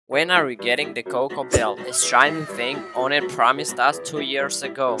When are we getting the Coco belt? A shiny thing Onett promised us 2 years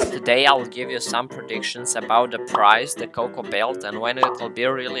ago. Today I'll give you some predictions about the price, the Coco belt, and when it will be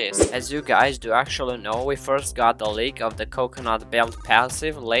released. As you guys do actually know, we first got the leak of the coconut belt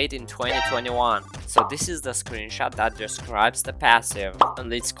passive late in 2021. So this is the screenshot that describes the passive,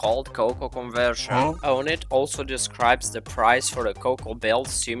 and it's called Coco conversion. Onett also describes the price for the Coco belt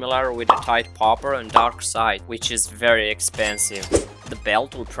similar with the tight popper and dark side, which is very expensive. The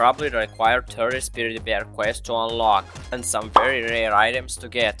belt will probably require 30 Spirit Bear quests to unlock, and some very rare items to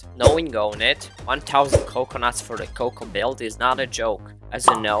get. Knowing Onett, 1000 coconuts for the Coco belt is not a joke. As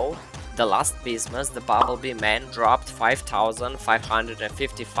you know, the last Bismuth, the Bumblebee Man dropped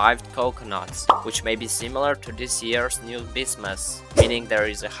 5555 coconuts, which may be similar to this year's new Bismuth, meaning there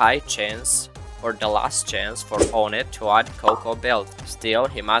is a high chance or the last chance for Onett to add Coco belt. Still,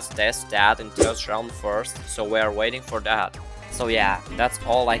 he must test that in test round first, so we are waiting for that. So yeah, that's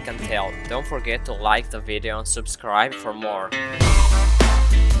all I can tell. Don't forget to like the video and subscribe for more.